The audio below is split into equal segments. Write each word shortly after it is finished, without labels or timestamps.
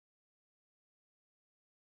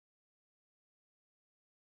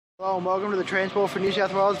Hello and welcome to the Transport for New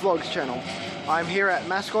South Wales Vlogs channel. I'm here at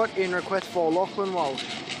Mascot in request for LACHLAN WALSH.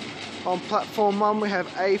 On platform 1 we have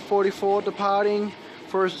A44 departing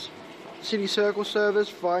for a City Circle service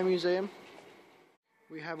via Museum.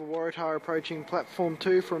 We have a Waratah approaching platform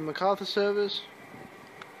 2 from MacArthur service.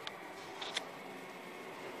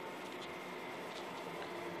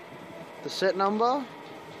 The set number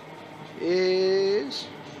is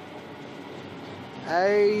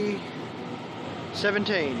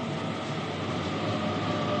A17.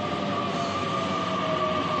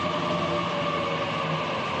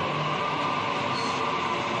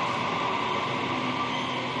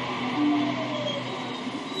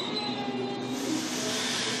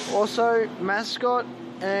 Also, Mascot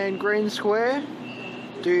and Green Square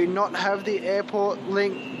do not have the airport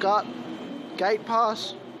link gate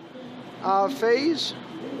pass fees.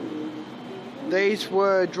 These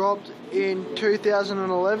were dropped in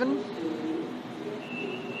 2011,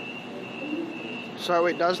 so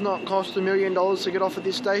it does not cost $1 million to get off at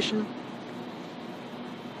this station.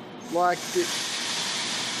 But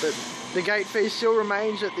the gate fee still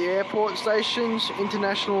remains at the airport stations,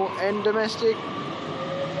 international and domestic.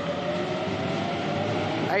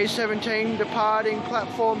 A17 departing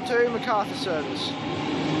platform 2 MacArthur service.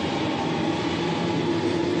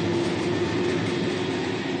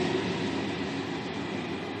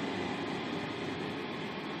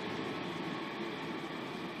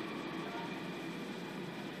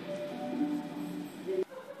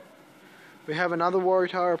 We have another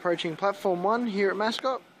Waratah approaching platform 1 here at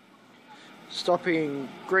Mascot, stopping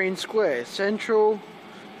Green Square, Central,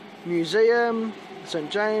 Museum, St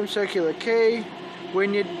James, Circular Quay,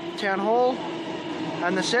 Wynyard Town Hall,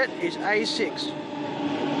 and the set is A6.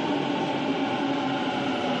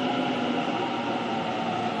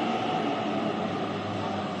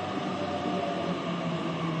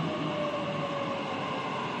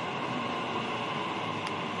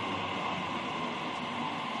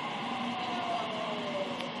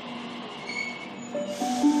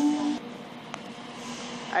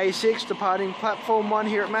 A6 departing platform 1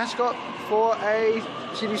 here at Mascot for a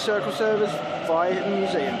City Circle service via the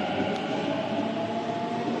Museum.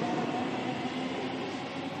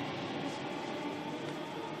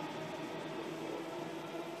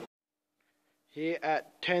 Here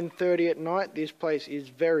at 10:30 at night, this place is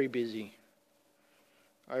very busy.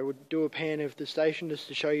 I would do a pan of the station just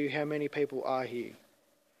to show you how many people are here.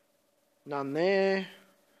 None there,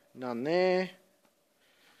 none there,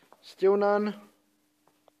 still none.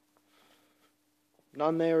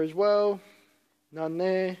 None there as well, none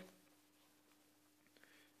there,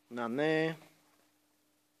 none there,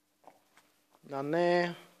 none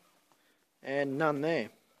there, and none there.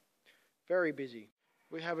 Very busy.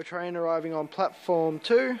 We have a train arriving on platform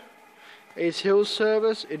 2, East Hills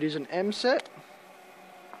service. It is an M set.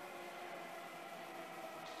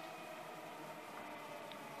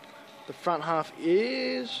 The front half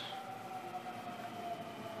is,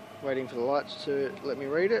 waiting for the lights to let me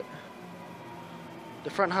read it. The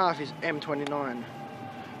front half is M29.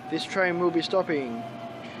 This train will be stopping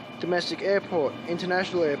Domestic Airport,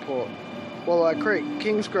 International Airport, Walleye Creek,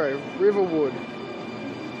 Kingsgrove, Riverwood,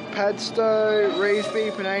 Padstow, Revesby,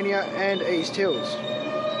 Panania and East Hills.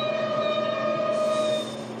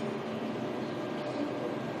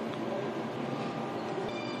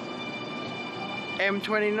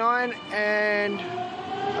 M29, and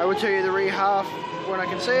I will tell you the rear half when I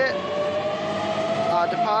can see it.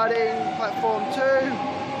 Departing platform 2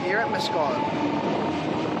 here at Mascot.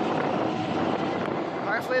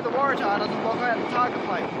 Hopefully the Waratah doesn't block out the target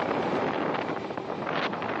plate.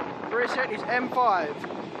 The rear set is M5.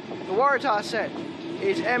 The Waratah set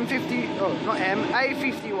is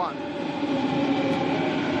A51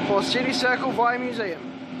 for City Circle via Museum.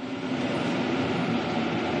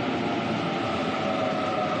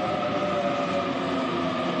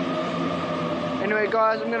 Anyway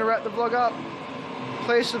guys, I'm going to wrap the vlog up.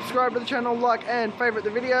 Please subscribe to the channel, like and favourite the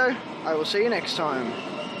video. I will see you next time.